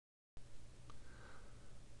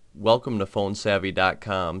Welcome to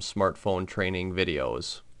PhoneSavvy.com smartphone training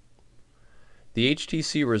videos. The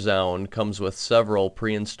HTC Rezound comes with several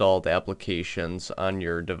pre-installed applications on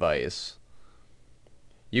your device.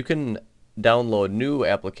 You can download new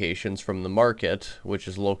applications from the market, which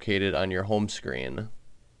is located on your home screen.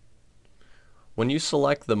 When you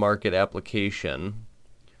select the market application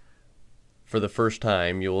for the first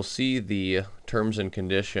time, you will see the terms and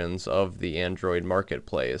conditions of the Android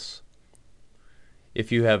marketplace. If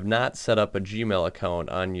you have not set up a Gmail account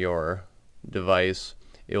on your device,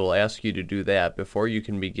 it will ask you to do that before you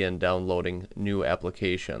can begin downloading new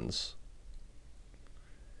applications.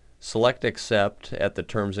 Select Accept at the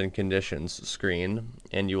Terms and Conditions screen,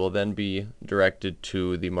 and you will then be directed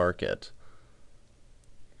to the market.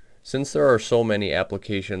 Since there are so many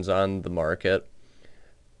applications on the market,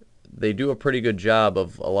 they do a pretty good job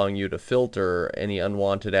of allowing you to filter any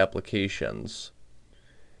unwanted applications.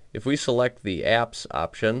 If we select the Apps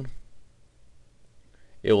option,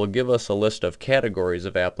 it will give us a list of categories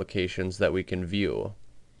of applications that we can view.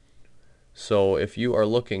 So if you are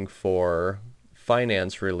looking for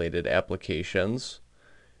finance-related applications,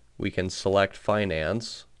 we can select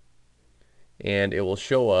Finance, and it will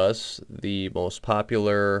show us the most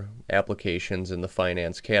popular applications in the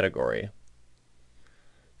finance category.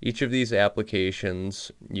 Each of these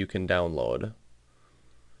applications you can download.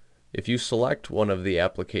 If you select one of the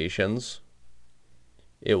applications,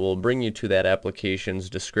 it will bring you to that application's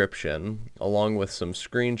description along with some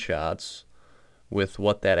screenshots with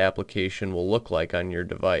what that application will look like on your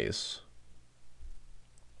device.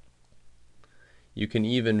 You can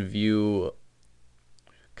even view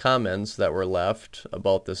comments that were left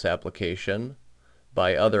about this application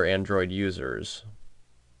by other Android users.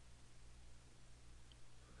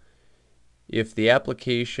 If the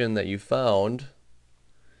application that you found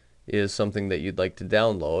is something that you'd like to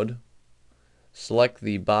download, select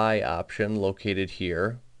the Buy option located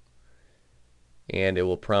here, and it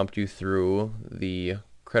will prompt you through the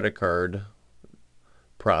credit card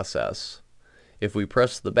process. If we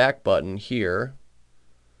press the back button here,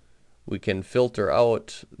 we can filter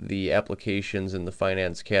out the applications in the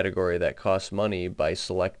finance category that cost money by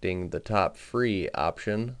selecting the top free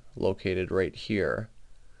option located right here.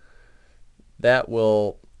 That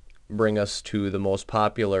will bring us to the most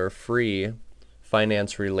popular free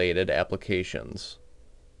finance-related applications.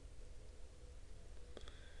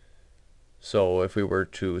 So if we were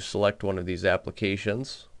to select one of these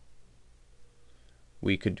applications,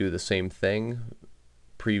 we could do the same thing,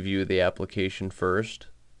 preview the application first,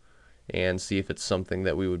 and see if it's something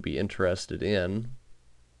that we would be interested in.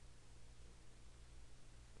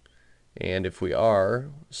 And if we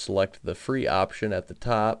are, select the free option at the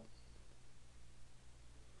top,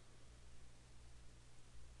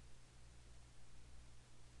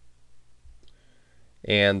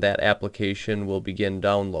 and that application will begin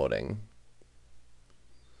downloading.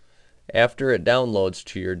 After it downloads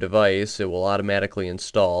to your device, it will automatically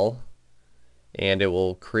install, and it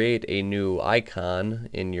will create a new icon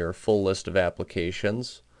in your full list of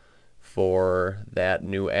applications for that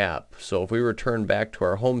new app. So if we return back to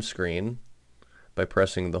our home screen by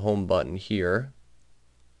pressing the home button here,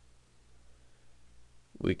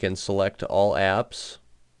 we can select all apps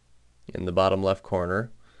in the bottom left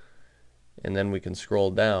corner, and then we can scroll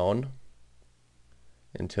down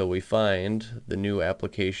until we find the new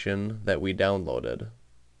application that we downloaded.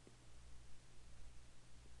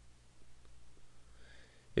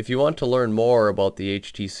 If you want to learn more about the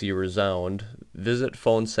HTC Rezound, visit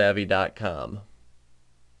PhoneSavvy.com.